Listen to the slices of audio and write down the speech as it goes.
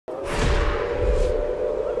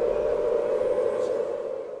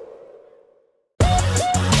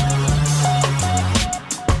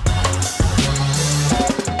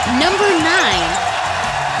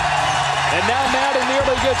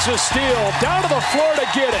Gets a steal. Down to the floor to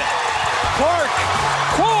get it. Clarke.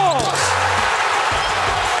 Qualls.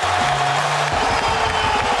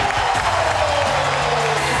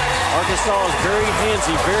 Arkansas is very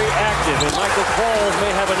handsy, very active, and Michael Qualls may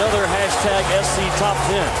have another hashtag SC Top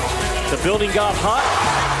 10. The building got hot.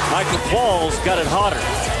 Michael Qualls got it hotter.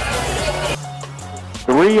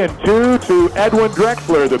 3 and 2 to Edwin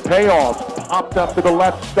Drexler. The payoff popped up to the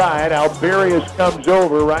left side. Alberius comes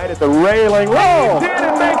over right at the railing. Oh! He did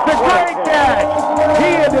and makes a great catch. He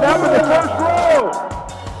ended up in the first row.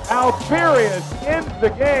 Alberius ends the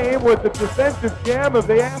game with the defensive jam of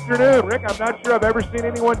the afternoon. Rick, I'm not sure I've ever seen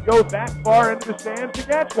anyone go that far into the stands to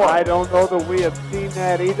catch one. I don't know that we have seen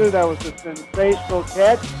that either. That was a sensational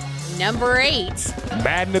catch. Number 8.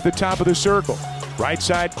 Madden at the top of the circle. Right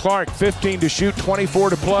side Clarke, 15 to shoot, 24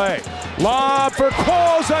 to play. Lob for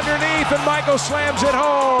Qualls underneath, and Michael slams it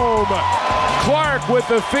home. Clarke with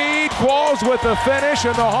the feed, Qualls with the finish,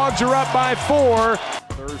 and the Hogs are up by 4.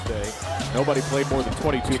 Thursday, nobody played more than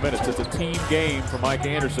 22 minutes. It's a team game for Mike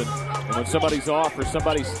Anderson. And when somebody's off or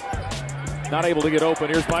somebody's not able to get open,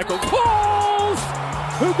 here's Michael Qualls,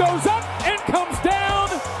 who goes up and comes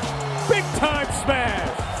down. Big time smash.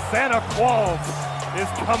 Santa Qualls is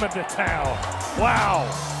coming to town. Wow.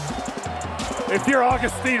 If you're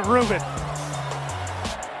Augustine Rubin,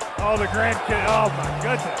 oh, the grandkid, oh my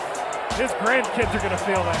goodness. His grandkids are going to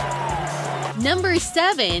feel that. Number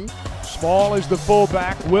 7. Small is the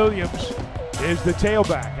fullback. Williams is the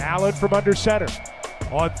tailback. Allen from under center.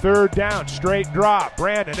 On third down, straight drop.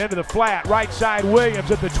 Brandon into the flat. Right side,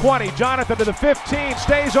 Williams at the 20. Jonathan to the 15.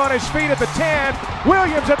 Stays on his feet at the 10.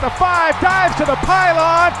 Williams at the 5. Dives to the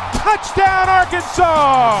pylon. Touchdown,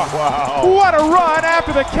 Arkansas! Wow. What a run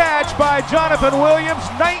after the catch by Jonathan Williams.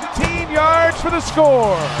 19 yards for the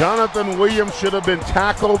score. Jonathan Williams should have been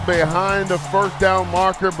tackled behind the first down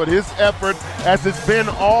marker, but his effort, as it's been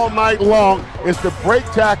all night long, is to break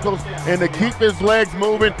tackles and to keep his legs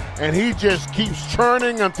moving, and he just keeps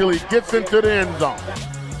churning until he gets into the end zone.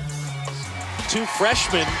 2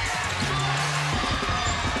 freshmen.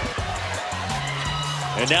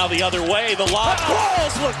 And now the other way, the lob.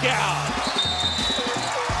 Qualls, look out!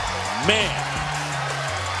 Man,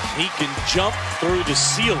 he can jump through the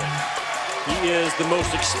ceiling. He is the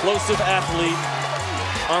most explosive athlete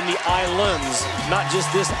on the islands, not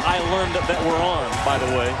just this island that we're on, by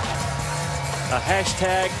the way. A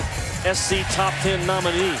hashtag SC Top 10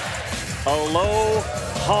 nominee. Alo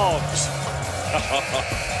Hogs.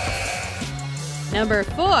 Number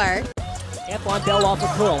 4. Antoine Bell off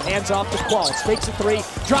the curl, hands off to Qualls, takes a 3,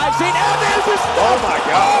 drives in, and there's the stop! Oh my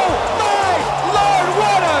God! Oh my Lord,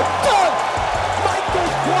 what a dunk!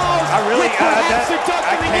 Michael Qualls I really can't.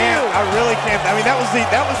 I mean, that was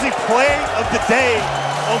the play of the day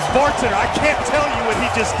on SportsCenter. I can't tell you what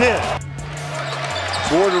he just did.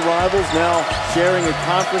 4 rivals now sharing a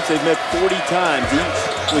conference. They've met 40 times,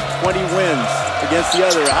 each with 20 wins against the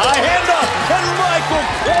other. High hand up, and Michael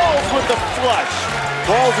Qualls with the flush.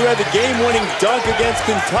 Qualls, who had the game-winning dunk against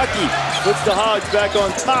Kentucky, puts the Hogs back on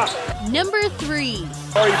top. Number 3.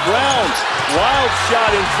 Ari Brown, wild shot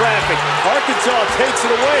in traffic. Arkansas takes it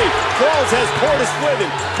away. Qualls has Portis with him.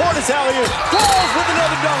 Portis alley-oop. Qualls with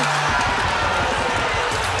another dunk.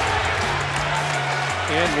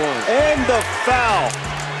 And 1. And the foul.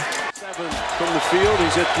 7 from the field.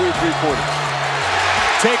 He's at 3/3.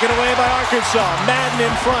 Taken away by Arkansas. Madden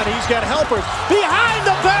in front. He's got helpers behind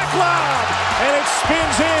the back lob, and it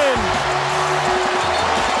spins in.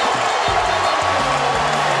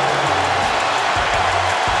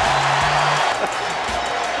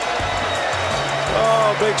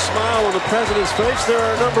 Oh, big smile on the president's face. There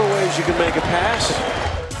are a number of ways you can make a pass.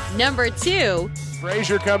 Number 2.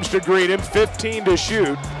 Frazier comes to greet him, 15 to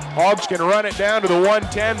shoot. Hogs can run it down to the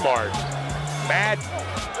 110 mark. Madden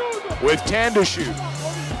with 10 to shoot.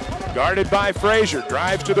 Guarded by Frazier,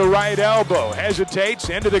 drives to the right elbow, hesitates,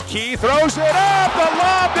 into the key, throws it up, the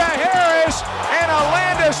lob to Harris, and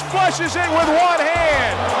Alandise flushes it with one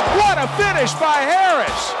hand. What a finish by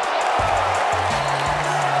Harris.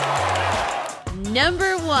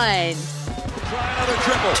 Number 1. Try another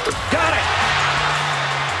triple, got it.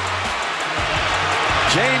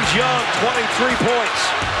 James Young, 23 points.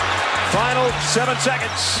 Final 7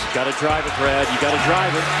 seconds. Got to drive it, Brad. You got to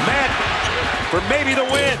drive it. Madden for maybe the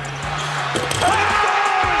win. The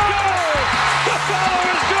follow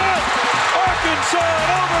is good. Arkansas in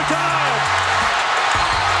overtime.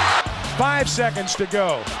 5 seconds to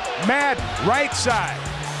go. Madden, right side.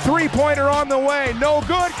 Three-pointer on the way. No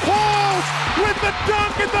good. Qualls with the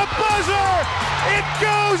dunk at the buzzer. It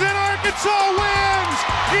goes and Arkansas wins.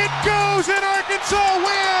 It goes and Arkansas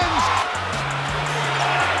wins.